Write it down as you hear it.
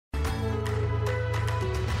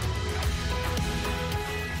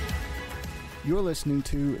You're listening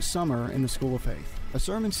to Summer in the School of Faith, a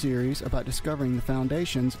sermon series about discovering the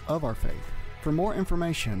foundations of our faith. For more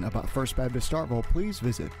information about First Baptist Starkville, please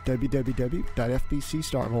visit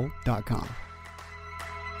www.fbcstarkville.com.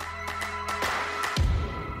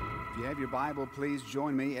 If you have your Bible, please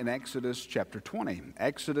join me in Exodus chapter 20.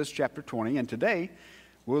 Exodus chapter 20, and today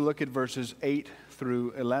we'll look at verses 8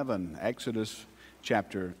 through 11. Exodus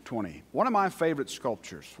chapter 20. One of my favorite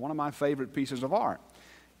sculptures, one of my favorite pieces of art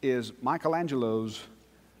is Michelangelo's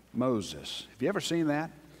Moses. Have you ever seen that?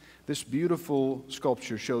 This beautiful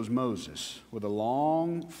sculpture shows Moses with a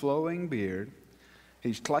long flowing beard.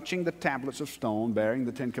 He's clutching the tablets of stone bearing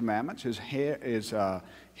the Ten Commandments. His head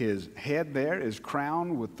there is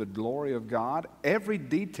crowned with the glory of God. Every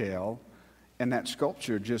detail in that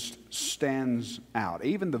sculpture just stands out.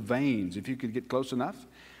 Even the veins, if you could get close enough,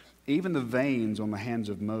 even the veins on the hands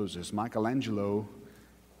of Moses, Michelangelo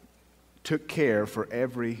took care for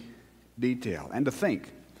every detail. And to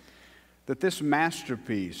think that this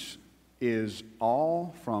masterpiece is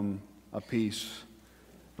all from a piece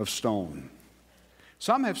of stone.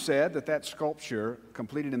 Some have said that that sculpture,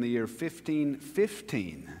 completed in the year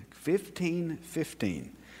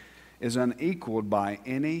 1515, is unequaled by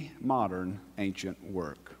any modern ancient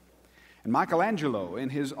work. And Michelangelo, in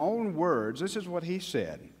his own words, this is what he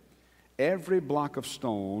said: every block of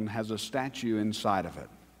stone has a statue inside of it.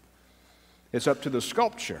 It's up to the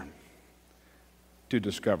sculptor to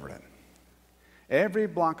discover it. Every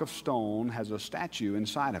block of stone has a statue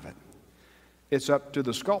inside of it. It's up to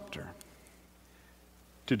the sculptor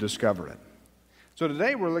to discover it. So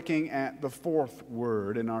today we're looking at the fourth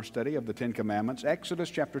word in our study of the Ten Commandments. Exodus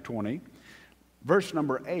chapter 20, verse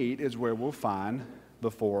number 8 is where we'll find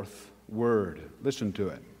the fourth word. Listen to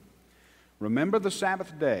it. Remember the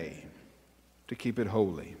Sabbath day to keep it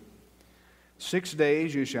holy. 6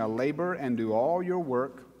 days you shall labor and do all your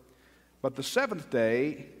work, but the seventh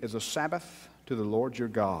day is a Sabbath to the Lord your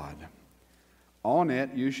God. On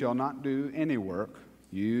it you shall not do any work,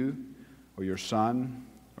 you or your son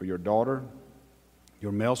or your daughter,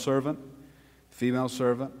 your male servant, female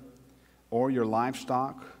servant, or your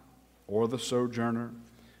livestock, or the sojourner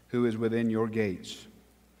who is within your gates.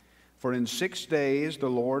 For in 6 days the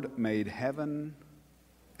Lord made heaven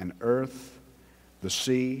and earth, the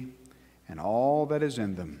sea, and all that is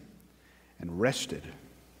in them, and rested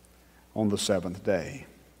on the seventh day.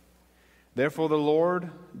 Therefore the Lord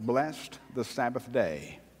blessed the Sabbath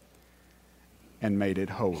day and made it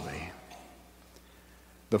holy.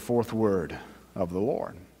 The fourth word of the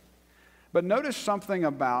Lord. But notice something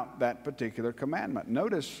about that particular commandment.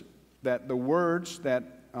 Notice that the words that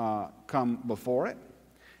come before it,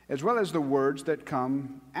 as well as the words that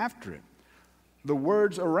come after it. The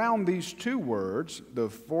words around these two words, the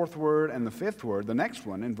fourth word and the fifth word, the next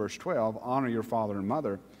one in verse 12, honor your father and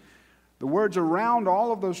mother, the words around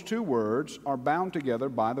all of those two words are bound together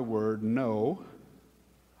by the word no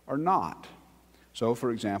or not. So, for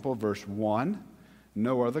example, verse 1,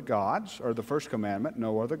 no other gods, or the first commandment,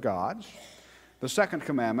 no other gods. The second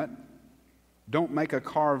commandment, don't make a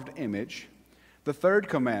carved image. The third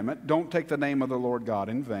commandment, don't take the name of the Lord God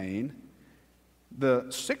in vain. The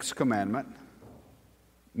sixth commandment,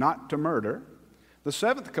 not to murder. The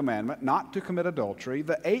seventh commandment, not to commit adultery.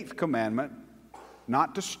 The eighth commandment,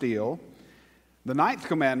 not to steal. The ninth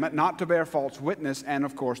commandment, not to bear false witness. And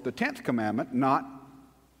of course, the 10th commandment, not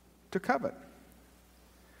to covet.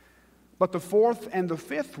 But the fourth and the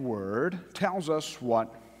fifth word tells us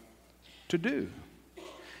what to do.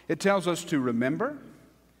 It tells us to remember,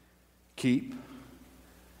 keep,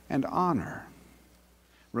 and honor.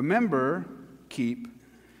 Remember, keep,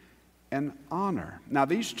 and honor. Now,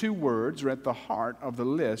 these two words are at the heart of the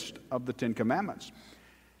list of the Ten Commandments.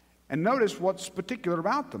 And notice what's particular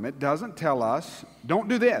about them. It doesn't tell us, don't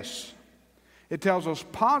do this. It tells us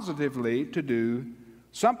positively to do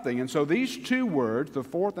something. And so these two words, the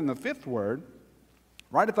fourth and the fifth word,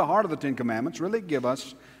 right at the heart of the Ten Commandments, really give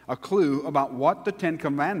us a clue about what the Ten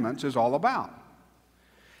Commandments is all about.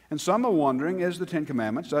 And some are wondering, is the Ten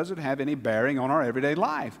Commandments, does it have any bearing on our everyday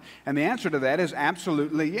life? And the answer to that is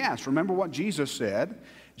absolutely yes. Remember what Jesus said.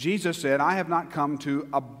 Jesus said, I have not come to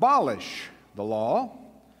abolish the law,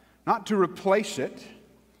 not to replace it,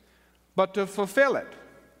 but to fulfill it.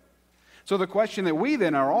 So the question that we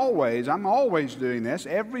then are always, I'm always doing this,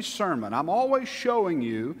 every sermon, I'm always showing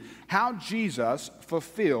you how Jesus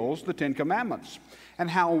fulfills the Ten Commandments and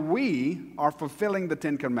how we are fulfilling the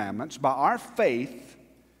Ten Commandments by our faith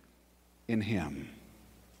in Him.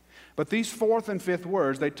 But these fourth and fifth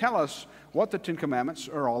words, they tell us what the Ten Commandments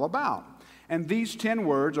are all about. And these 10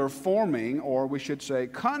 words are forming, or we should say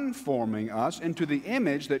conforming us into the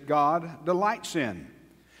image that God delights in.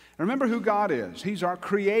 Remember who God is. He's our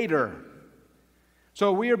creator.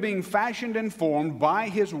 So we are being fashioned and formed by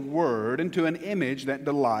His Word into an image that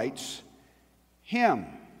delights Him.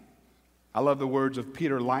 I love the words of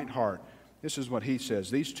Peter Lightheart. This is what he says.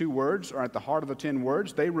 These two words are at the heart of the 10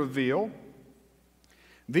 words. They reveal.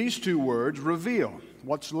 These two words reveal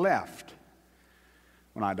what's left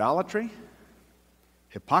when idolatry,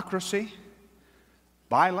 hypocrisy,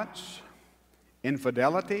 violence,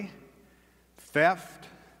 infidelity, theft,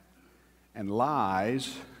 and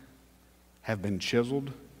lies have been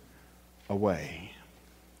chiseled away.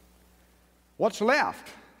 What's left?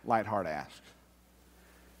 Lightheart asks.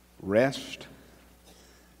 Rest,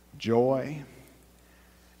 joy,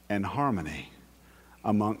 and harmony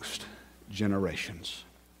amongst generations.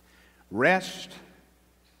 Rest,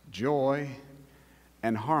 joy,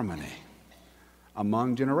 and harmony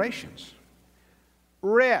among generations.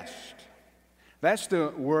 Rest. That's the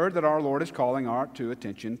word that our Lord is calling our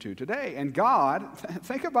attention to today. And God,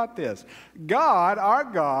 think about this. God, our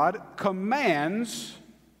God, commands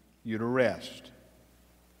you to rest.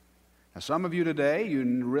 Now, some of you today, you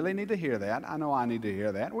really need to hear that. I know I need to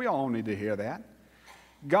hear that. We all need to hear that.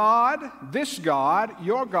 God, this God,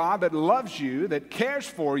 your God that loves you, that cares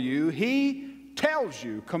for you, He tells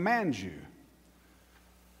you, commands you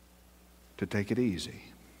to take it easy.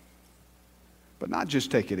 But not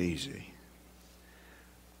just take it easy,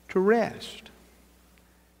 to rest.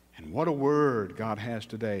 And what a word God has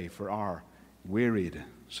today for our wearied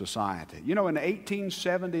society. You know, in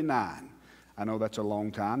 1879, I know that's a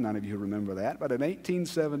long time, none of you remember that, but in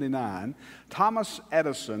 1879, Thomas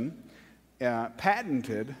Edison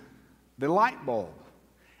patented the light bulb.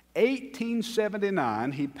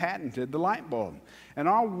 1879, he patented the light bulb. And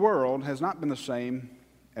our world has not been the same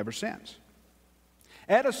ever since.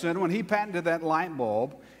 Edison, when he patented that light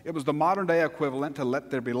bulb, it was the modern day equivalent to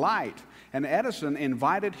let there be light. And Edison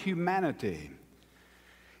invited humanity,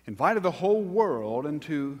 invited the whole world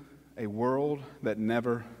into a world that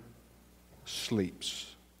never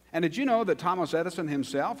sleeps. And did you know that Thomas Edison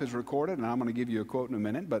himself is recorded, and I'm going to give you a quote in a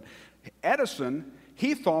minute, but Edison,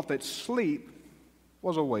 he thought that sleep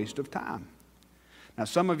was a waste of time. Now,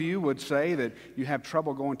 some of you would say that you have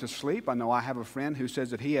trouble going to sleep. I know I have a friend who says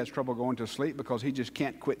that he has trouble going to sleep because he just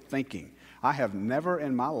can't quit thinking. I have never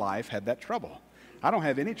in my life had that trouble. I don't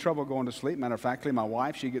have any trouble going to sleep. Matter of fact, my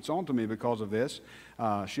wife, she gets on to me because of this.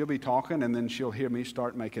 She'll be talking, and then she'll hear me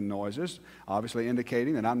start making noises, obviously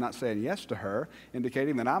indicating that I'm not saying yes to her,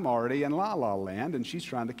 indicating that I'm already in la-la land, and she's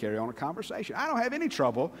trying to carry on a conversation. I don't have any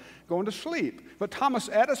trouble going to sleep. But Thomas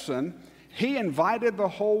Edison, he invited the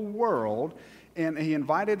whole world, and he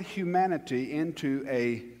invited humanity into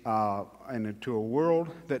a world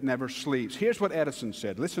that never sleeps. Here's what Edison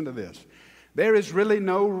said. Listen to this. There is really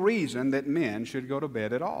no reason that men should go to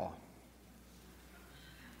bed at all.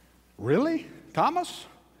 Really, Thomas?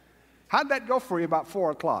 How'd that go for you about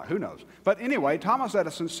 4 o'clock? Who knows? But anyway, Thomas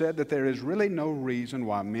Edison said that there is really no reason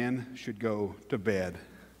why men should go to bed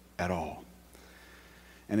at all.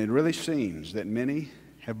 And it really seems that many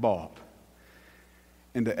have bought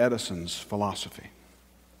into Edison's philosophy.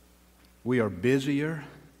 We are busier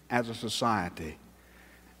as a society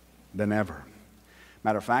than ever.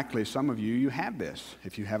 Matter of fact, some of you have this.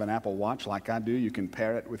 If you have an Apple Watch like I do, you can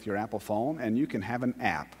pair it with your Apple phone, and you can have an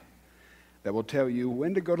app that will tell you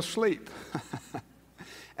when to go to sleep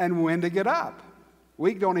and when to get up.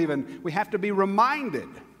 We have to be reminded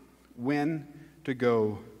when to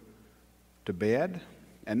go to bed,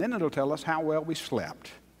 and then it'll tell us how well we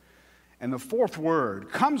slept. And the fourth word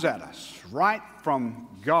comes at us right from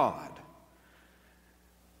God,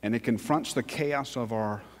 and it confronts the chaos of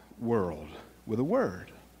our world with a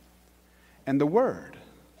word. And the word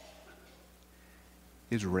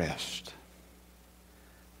is rest.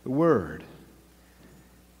 The word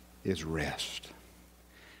is rest.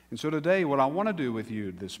 And so today, what I want to do with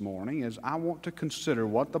you this morning is I want to consider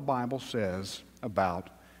what the Bible says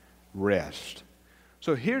about rest.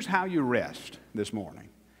 So here's how you rest this morning.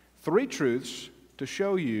 3 truths to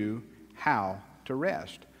show you how to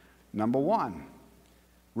rest. Number 1,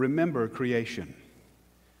 remember creation.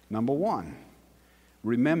 Number 1,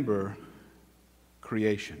 remember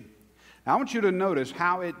creation. Now, I want you to notice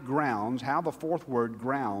how it grounds, how the fourth word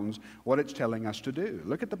grounds what it's telling us to do.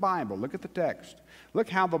 Look at the Bible. Look at the text. Look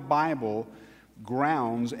how the Bible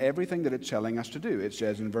grounds everything that it's telling us to do. It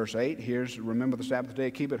says in verse 8, remember the Sabbath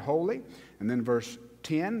day, keep it holy. And then verse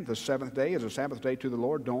 10, the seventh day is a Sabbath day to the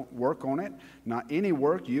Lord. Don't work on it. Not any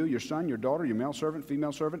work, you, your son, your daughter, your male servant,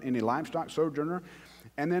 female servant, any livestock, sojourner.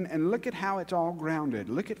 And look at how it's all grounded.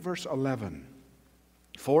 Look at verse 11.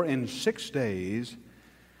 For in 6 days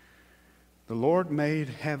the Lord made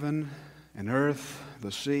heaven and earth,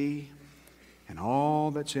 the sea, and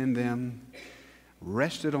all that's in them,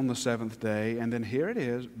 rested on the seventh day. And then here it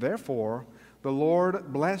is, therefore, the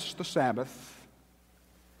Lord blessed the Sabbath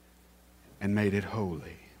and made it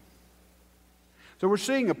holy. So we're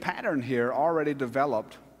seeing a pattern here already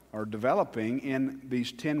developed or developing in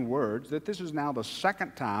these 10 words, that this is now the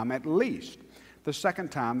second time, at least the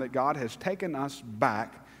second time, that God has taken us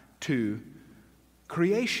back to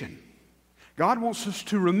creation. God wants us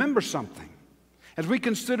to remember something. As we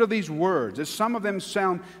consider these words, as some of them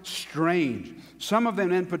sound strange, some of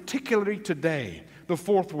them, and particularly today, the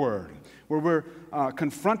fourth word, where we're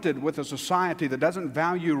confronted with a society that doesn't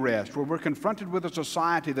value rest, where we're confronted with a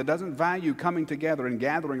society that doesn't value coming together and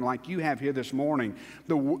gathering like you have here this morning.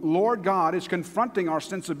 The Lord God is confronting our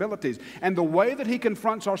sensibilities. And the way that He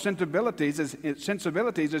confronts our sensibilities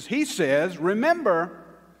is He says, remember,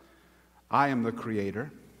 I am the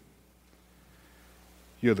Creator.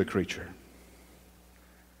 You're the creature.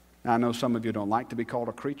 Now, I know some of you don't like to be called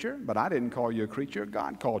a creature, but I didn't call you a creature.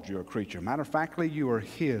 God called you a creature. Matter of factly, you are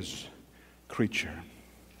His creature.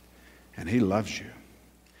 And He loves you.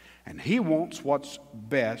 And He wants what's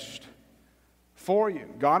best for you.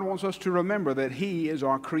 God wants us to remember that He is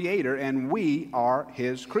our Creator and we are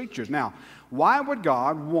His creatures. Now, why would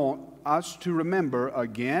God want us to remember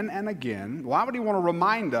again and again? Why would He want to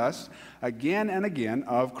remind us again and again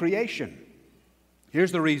of creation?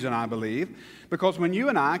 Here's the reason, I believe. Because when you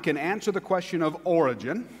and I can answer the question of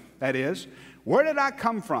origin, that is, where did I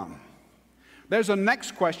come from? There's a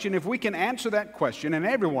next question. If we can answer that question, and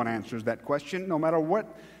everyone answers that question, no matter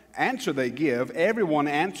what answer they give, everyone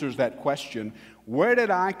answers that question, where did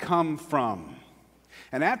I come from?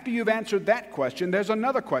 And after you've answered that question, there's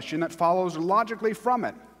another question that follows logically from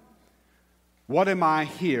it. What am I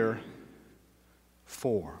here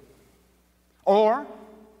for? Or,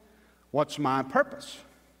 what's my purpose?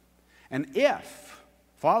 And if,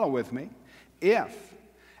 follow with me, if,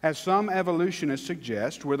 as some evolutionists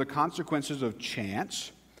suggest, we're the consequences of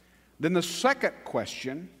chance, then the second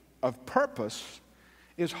question of purpose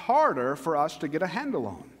is harder for us to get a handle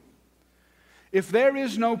on. If there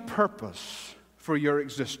is no purpose for your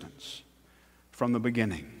existence from the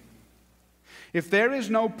beginning, if there is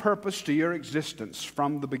no purpose to your existence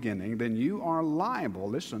from the beginning, then you are liable,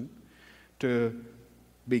 listen, to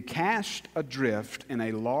be cast adrift in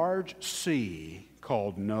a large sea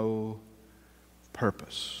called no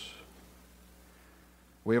purpose.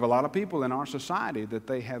 We have a lot of people in our society that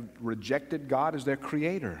they have rejected God as their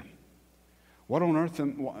creator. What on earth,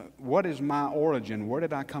 what is my origin? Where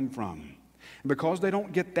did I come from? And because they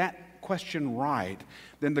don't get that question right,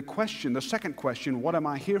 then the second question, what am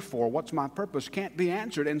I here for? What's my purpose? Can't be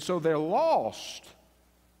answered. And so they're lost.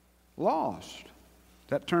 Lost.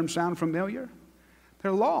 That term sound familiar?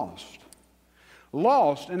 They're lost.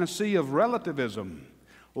 Lost in a sea of relativism.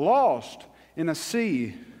 Lost in a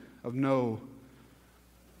sea of no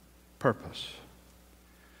purpose.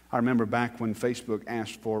 I remember back when Facebook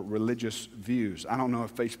asked for religious views. I don't know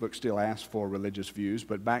if Facebook still asks for religious views,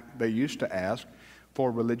 but back they used to ask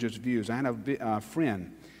for religious views. I had a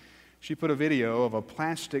friend. She put a video of a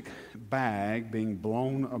plastic bag being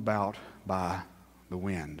blown about by the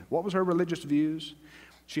wind. What was her religious views?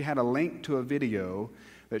 She had a link to a video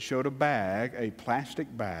that showed a plastic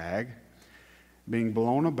bag, being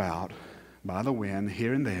blown about by the wind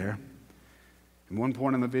here and there. At one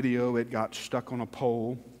point in the video, it got stuck on a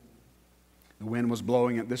pole. The wind was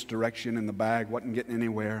blowing it this direction, and the bag wasn't getting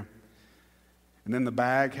anywhere. And then the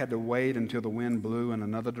bag had to wait until the wind blew in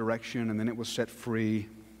another direction, and then it was set free.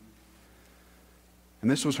 And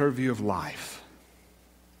this was her view of life.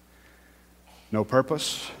 No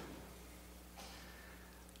purpose.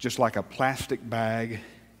 Just like a plastic bag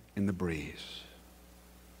in the breeze.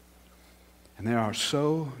 And there are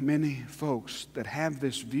so many folks that have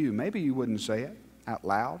this view. Maybe you wouldn't say it out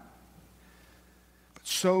loud. But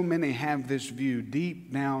so many have this view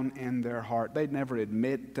deep down in their heart. They'd never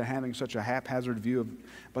admit to having such a haphazard view,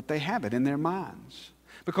 but they have it in their minds.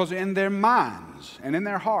 Because in their minds and in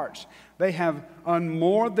their hearts, they have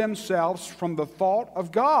unmoored themselves from the thought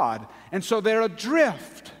of God. And so they're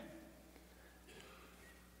adrift.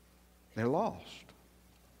 They're lost.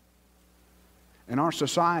 In our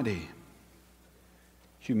society,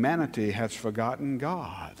 humanity has forgotten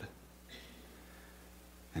God,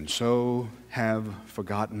 and so have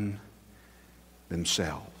forgotten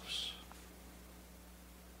themselves.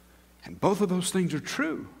 And both of those things are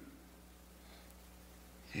true.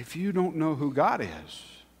 If you don't know who God is,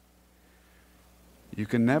 you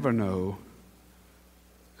can never know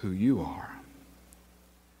who you are.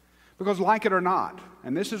 Because like it or not,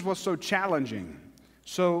 and this is what's so challenging,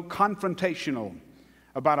 so confrontational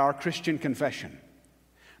about our Christian confession.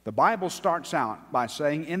 The Bible starts out by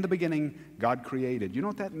saying, in the beginning, God created. You know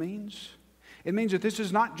what that means? It means that this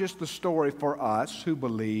is not just the story for us who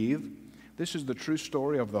believe. This is the true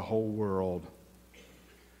story of the whole world.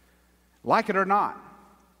 Like it or not,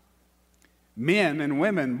 men and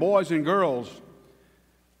women, boys and girls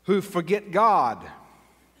who forget God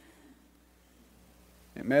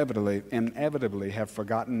inevitably have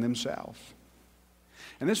forgotten themselves.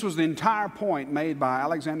 And this was the entire point made by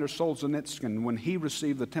Alexander Solzhenitsyn when he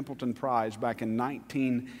received the Templeton Prize back in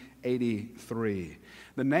 1983.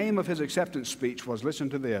 The name of his acceptance speech was,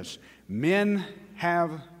 listen to this, "Men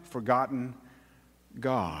have forgotten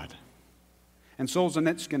God." And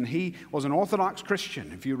Solzhenitsyn, he was an Orthodox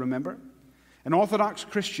Christian, if you remember, an Orthodox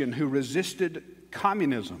Christian who resisted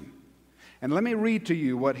communism. And let me read to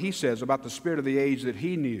you what he says about the spirit of the age that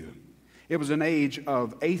he knew. It was an age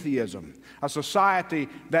of atheism, a society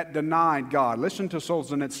that denied God. Listen to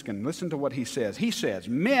Solzhenitsyn. Listen to what he says. He says,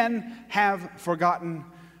 "Men have forgotten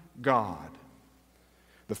God.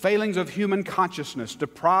 The failings of human consciousness,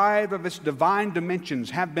 deprived of its divine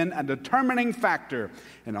dimensions, have been a determining factor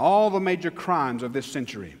in all the major crimes of this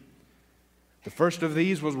century. The first of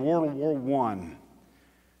these was World War I,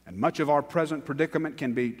 and much of our present predicament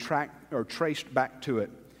can be tracked or traced back to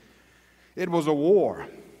it. It was a war,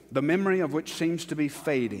 the memory of which seems to be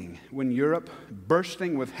fading, when Europe,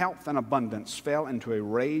 bursting with health and abundance, fell into a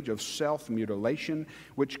rage of self-mutilation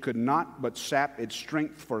which could not but sap its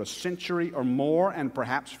strength for a century or more, and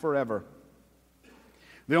perhaps forever.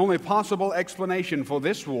 The only possible explanation for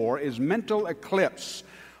this war is mental eclipse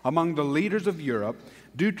among the leaders of Europe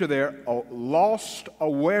due to their lost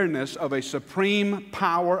awareness of a supreme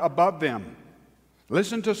power above them."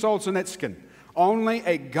 Listen to Solzhenitsyn. "Only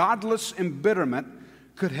a godless embitterment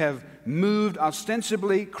could have moved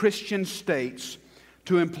ostensibly Christian states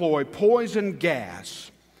to employ poison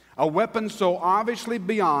gas, a weapon so obviously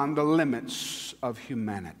beyond the limits of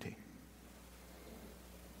humanity."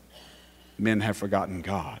 Men have forgotten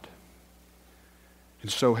God,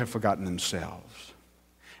 and so have forgotten themselves.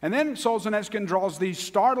 And then Solzhenitsyn draws these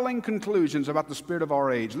startling conclusions about the spirit of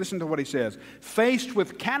our age. Listen to what he says. "Faced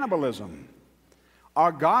with cannibalism,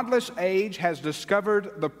 our godless age has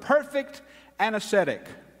discovered the perfect anesthetic: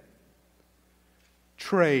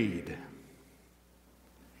 trade.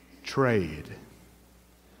 Trade.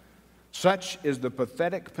 Such is the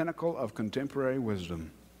pathetic pinnacle of contemporary wisdom."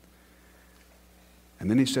 And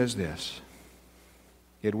then he says this,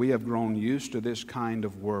 "Yet we have grown used to this kind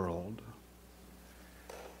of world,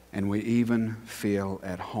 and we even feel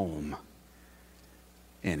at home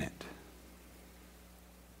in it."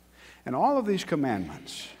 And all of these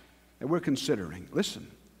commandments that we're considering,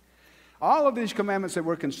 listen, all of these commandments that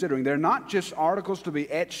we're considering, they're not just articles to be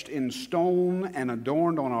etched in stone and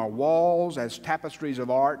adorned on our walls as tapestries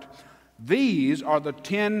of art. These are the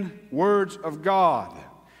 10 words of God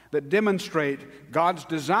that demonstrate God's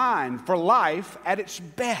design for life at its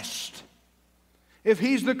best. If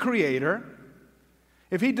He's the Creator,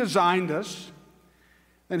 if He designed us,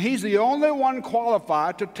 then He's the only one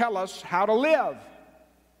qualified to tell us how to live.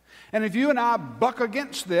 And if you and I buck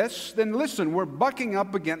against this, then listen, we're bucking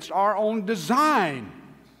up against our own design.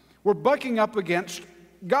 We're bucking up against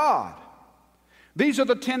God. These are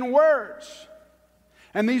the 10 words.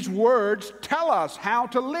 And these words tell us how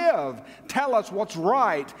to live, tell us what's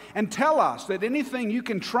right, and tell us that anything you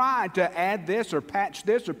can try to add this or patch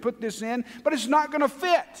this or put this in, but it's not going to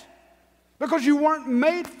fit because you weren't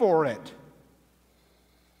made for it.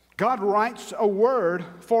 God writes a word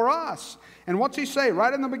for us. And what's He say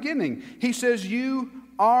right in the beginning? He says, "You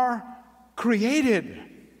are created."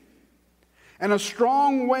 And a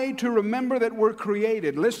strong way to remember that we're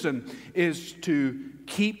created, listen, is to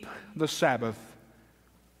keep the Sabbath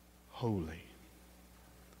holy.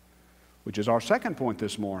 Which is our second point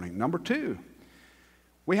this morning. Number 2,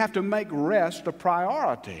 we have to make rest a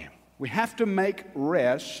priority. We have to make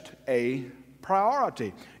rest a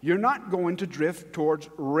priority. You're not going to drift towards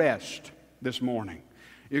rest this morning.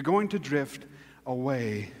 You're going to drift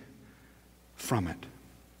away from it.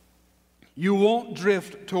 You won't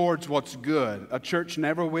drift towards what's good. A church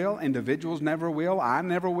never will. Individuals never will. I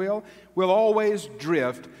never will. We'll always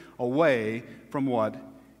drift away from what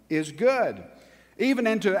is good. Even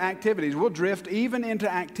into activities. We'll drift even into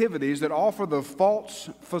activities that offer the false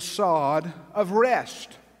facade of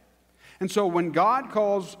rest. And so when God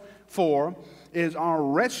calls for is our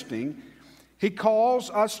resting, He calls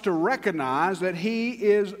us to recognize that He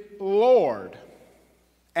is Lord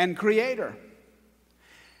and Creator.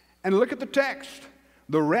 And look at the text.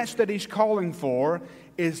 The rest that He's calling for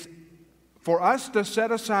is for us to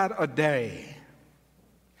set aside a day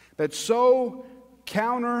that's so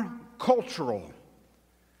countercultural.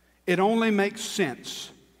 It only makes sense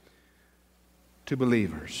to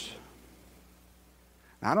believers.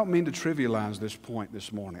 Now, I don't mean to trivialize this point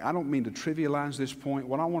this morning. I don't mean to trivialize this point.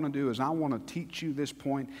 What I want to do is I want to teach you this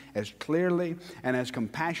point as clearly and as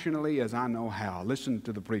compassionately as I know how. Listen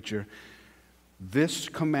to the preacher. This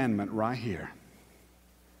commandment right here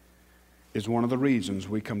is one of the reasons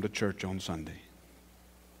we come to church on Sunday.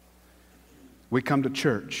 We come to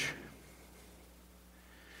church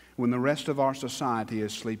when the rest of our society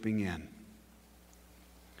is sleeping in.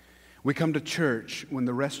 We come to church when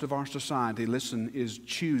the rest of our society, listen, is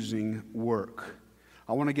choosing work.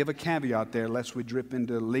 I want to give a caveat there lest we drip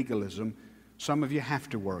into legalism. Some of you have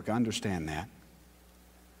to work. I understand that.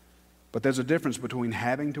 But there's a difference between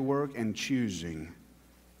having to work and choosing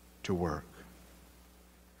to work.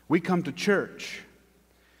 We come to church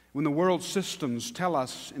when the world systems tell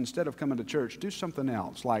us, instead of coming to church, do something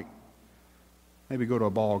else, like maybe go to a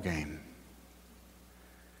ball game.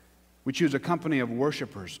 We choose a company of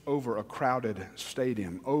worshipers over a crowded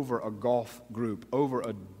stadium, over a golf group, over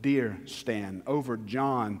a deer stand, over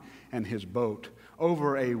John and his boat,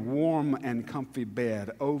 over a warm and comfy bed,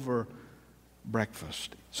 over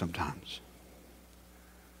breakfast sometimes.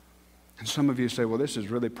 And some of you say, well, this is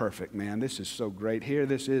really perfect, man. This is so great. Here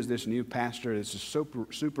this is, this new pastor. This is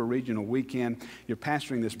super regional weekend. You're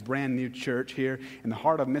pastoring this brand new church here in the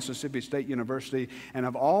heart of Mississippi State University. And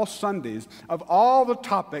of all Sundays, of all the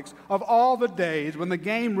topics, of all the days, when the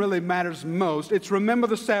game really matters most, it's remember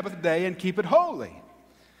the Sabbath day and keep it holy.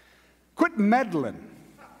 Quit meddling.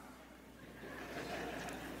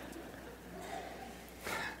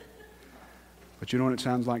 But you know what it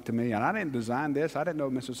sounds like to me? And I didn't design this. I didn't know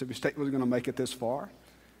Mississippi State was going to make it this far.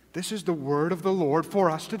 This is the word of the Lord for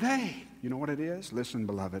us today. You know what it is? Listen,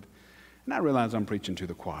 beloved. And I realize I'm preaching to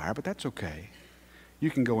the choir, but that's okay. You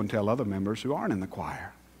can go and tell other members who aren't in the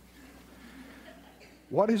choir.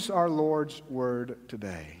 What is our Lord's word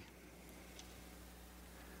today?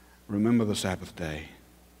 Remember the Sabbath day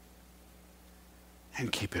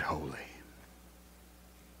and keep it holy.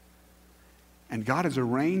 And God has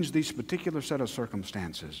arranged these particular set of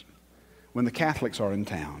circumstances when the Catholics are in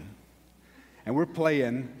town and we're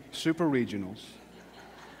playing super regionals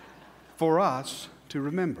for us to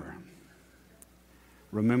remember.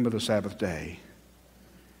 Remember the Sabbath day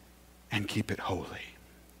and keep it holy.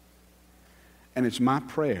 And it's my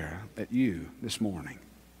prayer that you this morning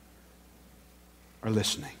are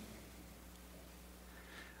listening.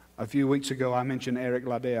 A few weeks ago I mentioned Eric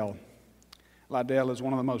Liddell. Liddell is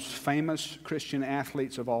one of the most famous Christian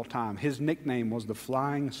athletes of all time. His nickname was the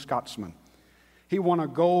Flying Scotsman. He won a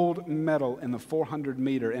gold medal in the 400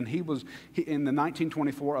 meter, and he was in the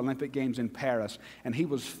 1924 Olympic Games in Paris, and he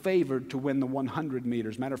was favored to win the 100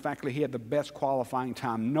 meters. Matter of fact, he had the best qualifying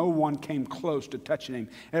time. No one came close to touching him.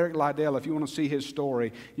 Eric Liddell, if you want to see his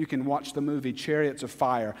story, you can watch the movie Chariots of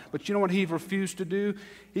Fire. But you know what he refused to do?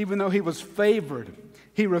 Even though he was favored,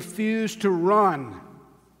 he refused to run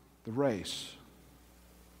the race,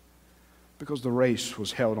 because the race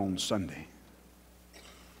was held on Sunday.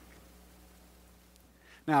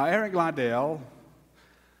 Now, Eric Liddell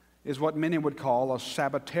is what many would call a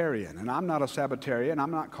Sabbatarian. And I'm not a Sabbatarian.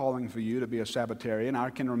 I'm not calling for you to be a Sabbatarian.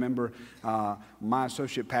 I can remember my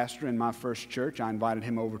associate pastor in my first church. I invited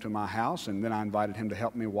him over to my house, and then I invited him to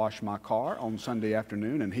help me wash my car on Sunday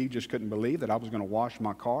afternoon. And he just couldn't believe that I was going to wash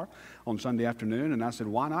my car on Sunday afternoon. And I said,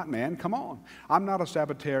 why not, man? Come on. I'm not a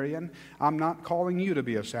Sabbatarian. I'm not calling you to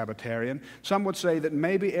be a Sabbatarian. Some would say that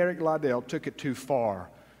maybe Eric Liddell took it too far.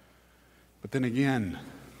 But then again,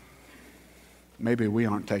 maybe we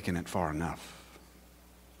aren't taking it far enough.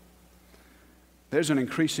 There's an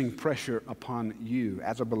increasing pressure upon you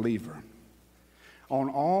as a believer on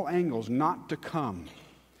all angles not to come,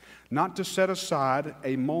 not to set aside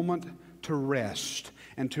a moment to rest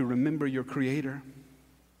and to remember your Creator.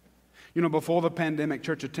 You know, before the pandemic,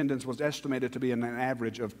 church attendance was estimated to be an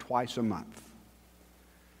average of twice a month.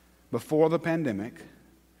 Before the pandemic,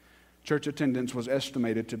 church attendance was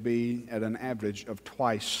estimated to be at an average of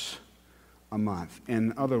twice a month.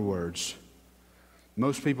 In other words,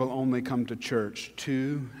 most people only come to church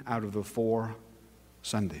 2 out of the 4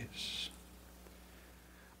 Sundays.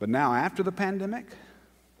 But now, after the pandemic,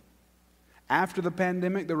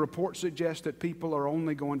 the report suggests that people are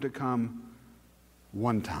only going to come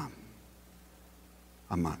 1 time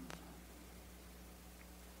a month.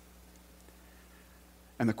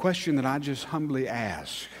 And the question that I just humbly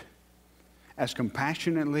ask, as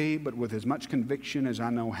compassionately but with as much conviction as I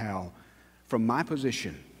know how, from my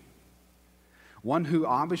position, one who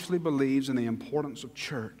obviously believes in the importance of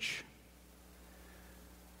church,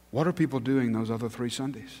 what are people doing those other 3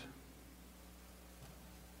 Sundays?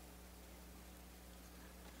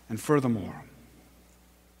 And furthermore,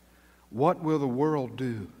 what will the world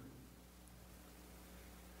do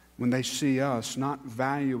when they see us not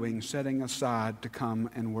valuing setting aside to come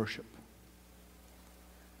and worship?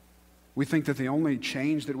 We think that the only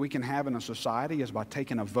change that we can have in a society is by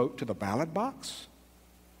taking a vote to the ballot box.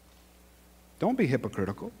 Don't be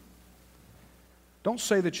hypocritical. Don't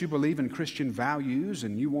say that you believe in Christian values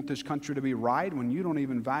and you want this country to be right when you don't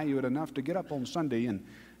even value it enough to get up on Sunday and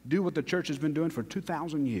do what the church has been doing for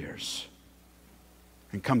 2,000 years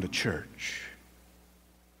and come to church.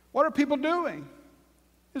 What are people doing?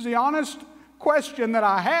 Is the honest question that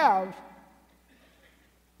I have.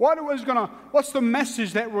 What's the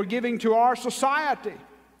message that we're giving to our society?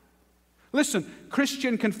 Listen,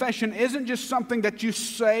 Christian confession isn't just something that you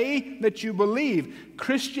say that you believe.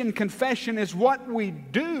 Christian confession is what we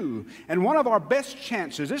do. And one of our best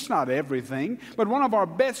chances, it's not everything, but one of our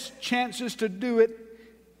best chances to do it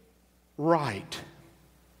right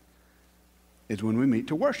is when we meet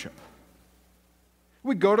to worship.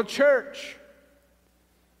 We go to church.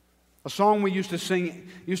 A song we used to sing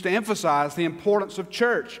used to emphasize the importance of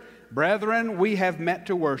church. Brethren, we have met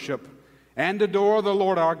to worship and adore the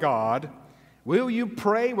Lord our God. Will you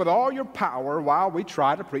pray with all your power while we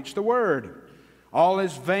try to preach the word? All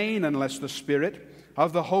is vain unless the Spirit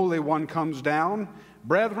of the Holy One comes down.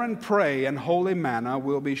 Brethren, pray, and holy manna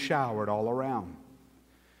will be showered all around.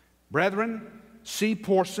 Brethren, see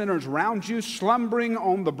poor sinners round you, slumbering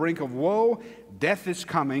on the brink of woe. Death is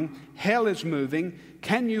coming, hell is moving.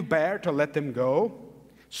 Can you bear to let them go?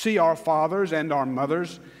 See our fathers and our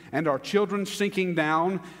mothers and our children sinking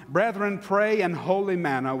down. Brethren, pray, and holy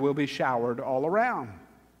manna will be showered all around.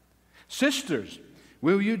 Sisters,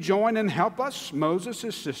 will you join and help us? Moses,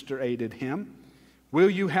 his sister, aided him. Will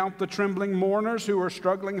you help the trembling mourners who are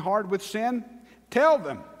struggling hard with sin? Tell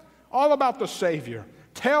them all about the Savior.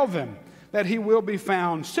 Tell them that he will be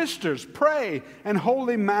found. Sisters, pray, and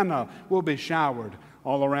holy manna will be showered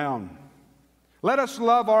all around. Let us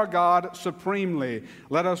love our God supremely.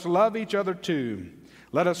 Let us love each other too.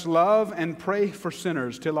 Let us love and pray for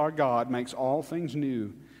sinners till our God makes all things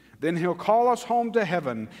new. Then he'll call us home to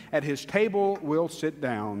heaven. At his table we'll sit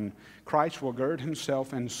down. Christ will gird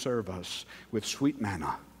himself and serve us with sweet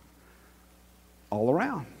manna all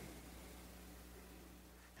around.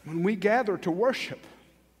 When we gather to worship,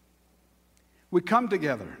 we come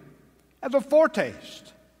together as a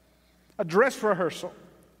foretaste, a dress rehearsal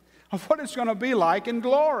of what it's going to be like in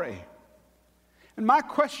glory. And my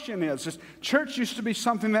question is, church used to be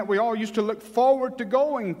something that we all used to look forward to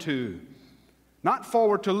going to, not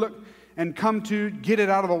forward to look and come to get it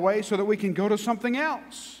out of the way so that we can go to something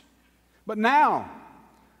else. But now,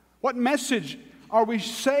 what message are we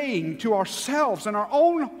saying to ourselves and our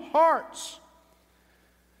own hearts?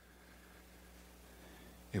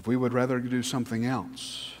 If we would rather do something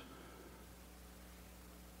else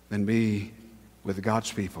than be with God's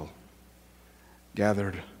people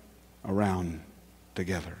gathered around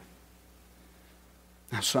together.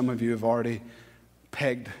 Now, some of you have already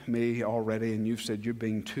pegged me already, and you've said you're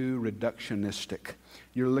being too reductionistic.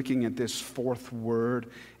 You're looking at this fourth word,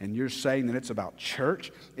 and you're saying that it's about church.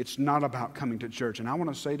 It's not about coming to church. And I want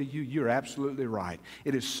to say to you, you're absolutely right.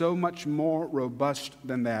 It is so much more robust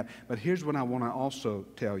than that. But here's what I want to also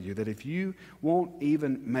tell you, that if you won't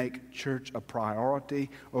even make church a priority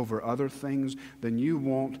over other things, then you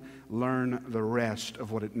won't learn the rest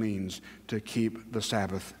of what it means to keep the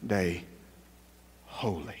Sabbath day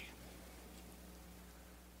holy.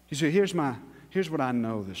 You see, here's what I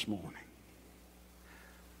know this morning.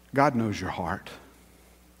 God knows your heart.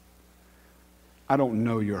 I don't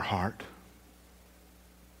know your heart.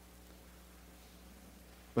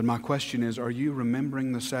 But my question is, are you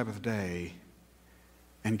remembering the Sabbath day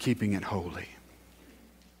and keeping it holy?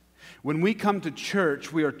 When we come to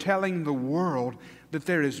church, we are telling the world that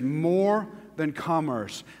there is more than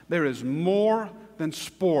commerce. There is more than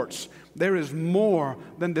sports. There is more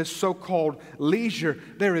than this so-called leisure.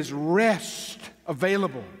 There is rest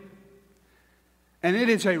available. And it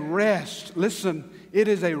is a rest, listen, it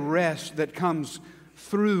is a rest that comes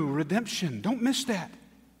through redemption. Don't miss that.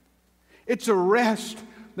 It's a rest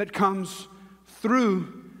that comes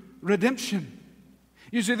through redemption.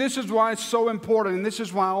 You see, this is why it's so important, and this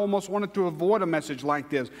is why I almost wanted to avoid a message like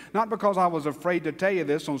this. Not because I was afraid to tell you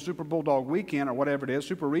this on Super Bulldog weekend or whatever it is,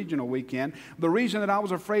 Super Regional weekend. The reason that I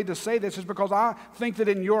was afraid to say this is because I think that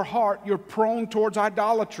in your heart you're prone towards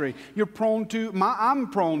idolatry.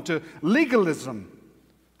 I'm prone to legalism.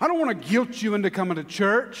 I don't want to guilt you into coming to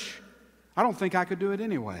church. I don't think I could do it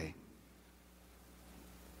anyway.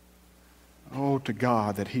 Oh, to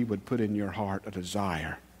God that He would put in your heart a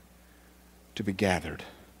desire to be gathered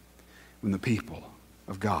when the people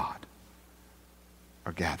of God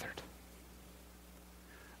are gathered.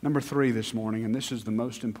 Number 3 this morning, and this is the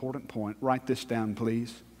most important point. Write this down,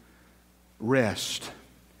 please. Rest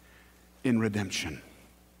in redemption.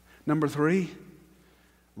 Number 3,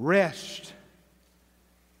 rest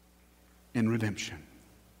in redemption.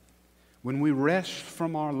 When we rest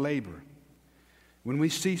from our labor, when we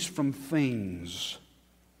cease from things,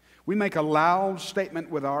 we make a loud statement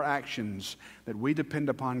with our actions that we depend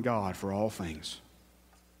upon God for all things.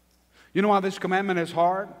 You know why this commandment is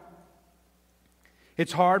hard?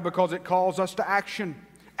 It's hard because it calls us to action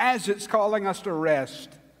as it's calling us to rest.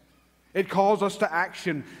 It calls us to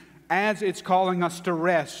action as it's calling us to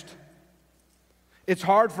rest. It's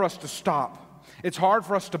hard for us to stop. It's hard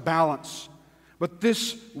for us to balance. But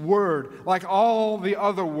this word, like all the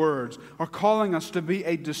other words, are calling us to be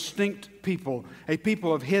a distinct people, a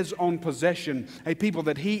people of His own possession, a people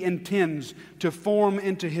that He intends to form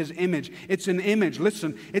into His image. It's an image,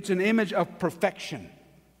 listen, it's an image of perfection.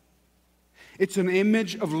 It's an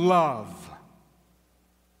image of love.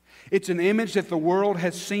 It's an image that the world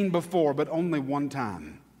has seen before, but only one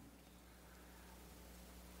time.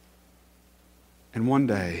 And one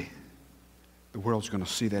day, the world's going to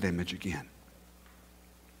see that image again.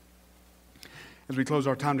 As we close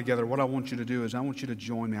our time together, what I want you to do is I want you to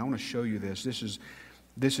join me. I want to show you this.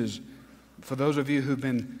 This is for those of you who've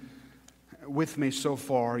been with me so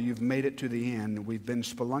far, you've made it to the end. We've been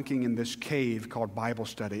spelunking in this cave called Bible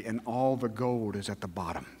study, and all the gold is at the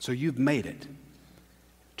bottom. So you've made it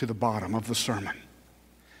to the bottom of the sermon.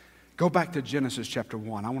 Go back to Genesis chapter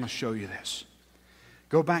 1. I want to show you this.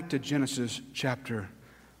 Go back to Genesis chapter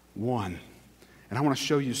 1, and I want to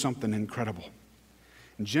show you something incredible.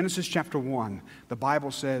 In Genesis chapter 1, the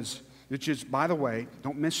Bible says, which is, by the way,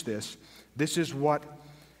 don't miss this, this is what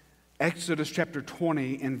Exodus chapter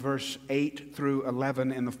 20 in verse 8 through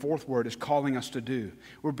 11 in the fourth word is calling us to do.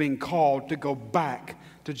 We're being called to go back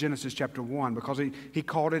to Genesis chapter 1 because he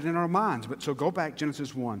called it in our minds. But so go back,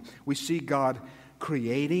 Genesis 1. We see God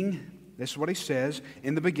creating. This is what He says.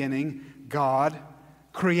 In the beginning, God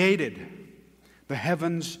created the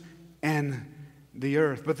heavens and the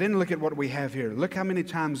earth. But then look at what we have here. Look how many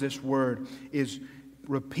times this word is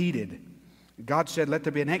repeated. God said, let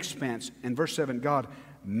there be an expanse. In verse 7, God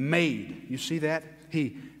made. You see that?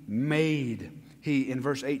 He made. He, in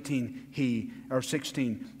verse 18,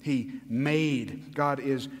 16, He made. God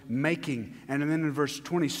is making. And then in verse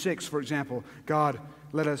 26, for example, God,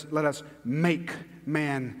 let us make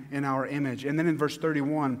man in our image. And then in verse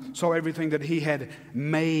 31, saw everything that He had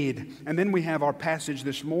made. And then we have our passage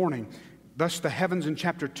this morning. Thus the heavens in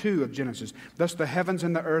chapter 2 of Genesis. Thus the heavens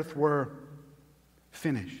and the earth were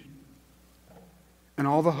finished, and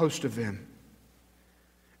all the host of them.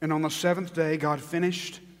 And on the seventh day, God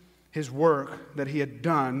finished His work that He had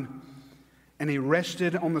done, and He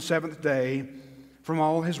rested on the seventh day from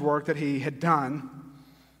all His work that He had done.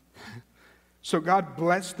 So God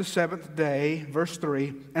blessed the seventh day, verse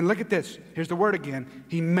 3. And look at this. Here's the word again.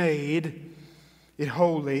 He made it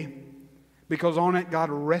holy, because on it God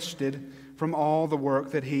rested from all the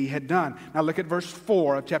work that He had done. Now look at verse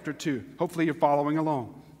 4 of chapter 2. Hopefully you're following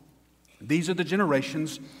along. These are the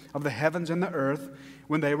generations of the heavens and the earth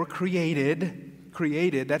when they were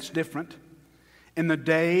created, that's different, in the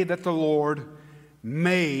day that the Lord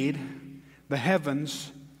made the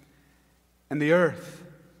heavens and the earth.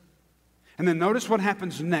 And then notice what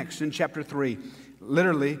happens next in chapter 3.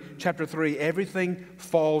 Literally, chapter 3, everything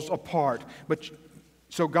falls apart.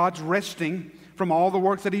 So God's resting from all the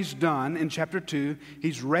work that He's done in chapter 2.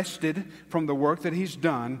 He's rested from the work that He's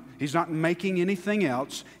done. He's not making anything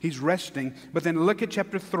else. He's resting. But then look at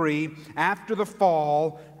chapter 3. After the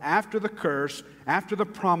fall, after the curse, after the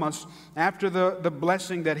promise, after the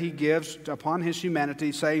blessing that He gives upon His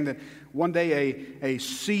humanity, saying that one day a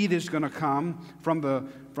seed is going to come from the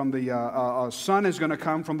son is going to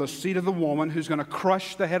come from the seed of the woman who's going to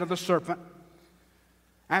crush the head of the serpent.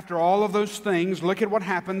 After all of those things, look at what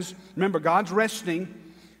happens. Remember, God's resting.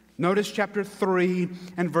 Notice chapter 3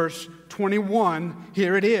 and verse 21.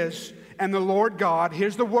 Here it is. And the Lord God,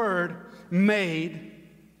 here's the word, made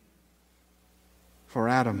for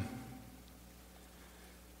Adam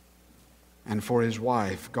and for his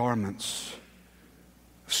wife garments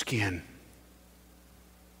of skin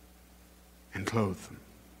and clothed them.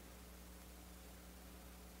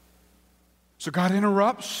 So God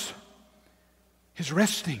interrupts His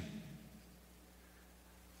resting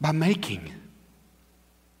by making.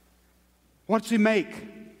 What's He make?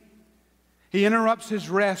 He interrupts His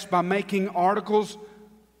rest by making articles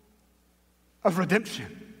of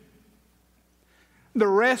redemption. The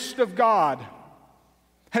rest of God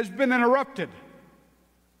has been interrupted.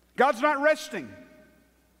 God's not resting.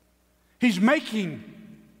 He's making.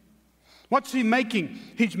 What's He making?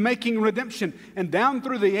 He's making redemption. And down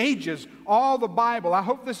through the ages, all the Bible, I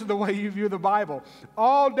hope this is the way you view the Bible,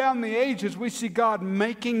 all down the ages we see God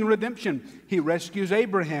making redemption. He rescues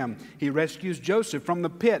Abraham. He rescues Joseph from the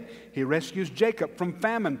pit. He rescues Jacob from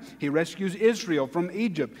famine. He rescues Israel from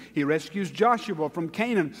Egypt. He rescues Joshua from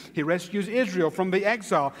Canaan. He rescues Israel from the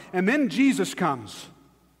exile. And then Jesus comes.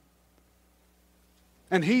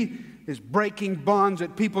 And He is breaking bonds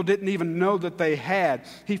that people didn't even know that they had.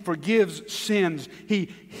 He forgives sins. He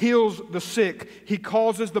heals the sick. He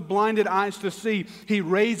causes the blinded eyes to see. He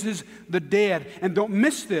raises the dead. And don't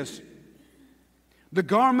miss this. The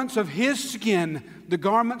garments of His skin, the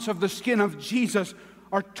garments of the skin of Jesus,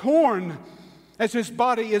 are torn as His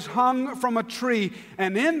body is hung from a tree.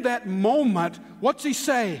 And in that moment, what's He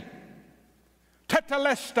say?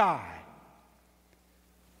 Tetelestai.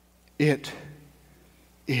 It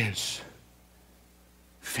is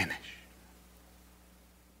finished.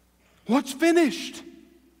 What's finished?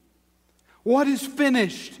 What is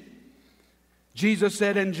finished? Jesus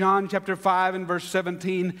said in John chapter 5 and verse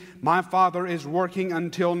 17, "My Father is working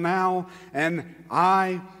until now, and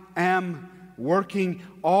I am working."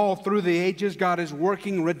 All through the ages, God is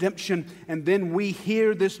working redemption. And then we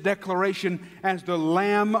hear this declaration as the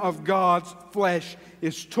Lamb of God's flesh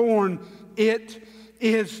is torn. It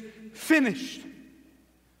is finished.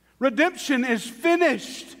 Redemption is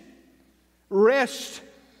finished. Rest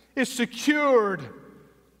is secured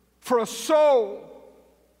for a soul.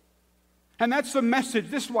 And that's the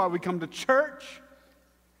message. This is why we come to church.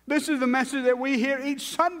 This is the message that we hear each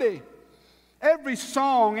Sunday. Every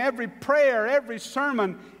song, every prayer, every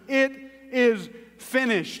sermon, it is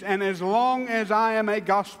finished. And as long as I am a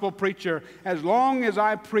gospel preacher, as long as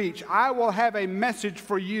I preach, I will have a message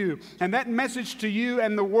for you. And that message to you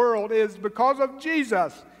and the world is because of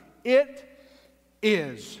Jesus. It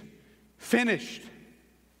is finished.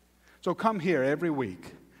 So come here every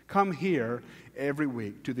week. Come here every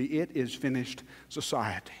week to the It Is Finished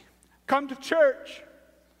Society. Come to church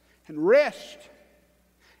and rest.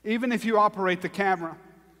 Even if you operate the camera,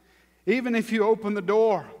 even if you open the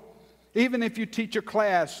door, even if you teach a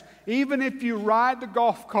class, even if you ride the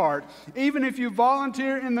golf cart, even if you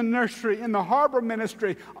volunteer in the nursery, in the harbor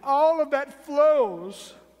ministry, all of that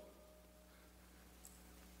flows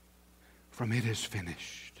from it is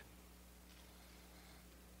finished.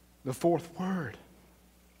 The fourth word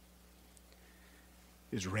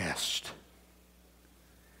is rest.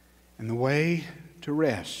 And the way to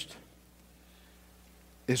rest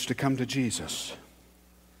is to come to Jesus,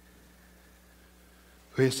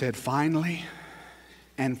 who has said, finally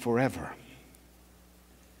and forever,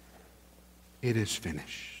 it is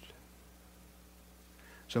finished.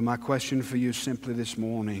 So my question for you simply this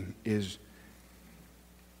morning is,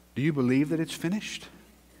 do you believe that it's finished?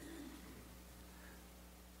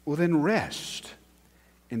 Well, then rest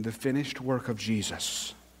in the finished work of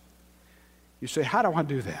Jesus. You say, how do I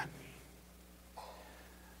do that?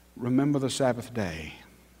 Remember the Sabbath day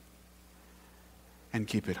and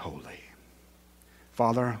keep it holy.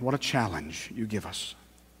 Father, what a challenge you give us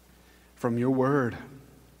from your word.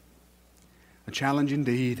 A challenge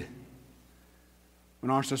indeed. When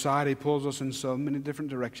our society pulls us in so many different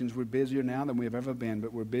directions, we're busier now than we've ever been,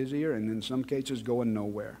 but we're busier and in some cases going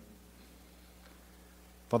nowhere.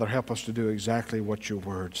 Father, help us to do exactly what your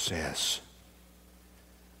word says.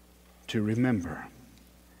 To remember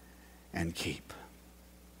and keep.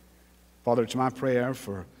 Father, it's my prayer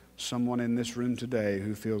for someone in this room today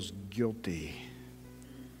who feels guilty.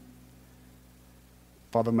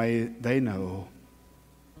 Father, may they know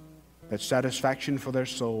that satisfaction for their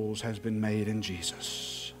souls has been made in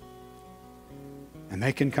Jesus. And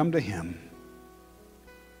they can come to Him,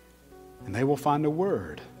 and they will find a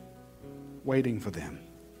word waiting for them.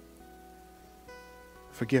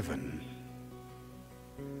 Forgiven.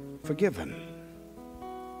 Forgiven.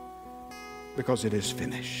 Because it is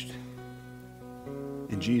finished.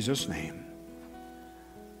 In Jesus' name,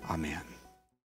 amen.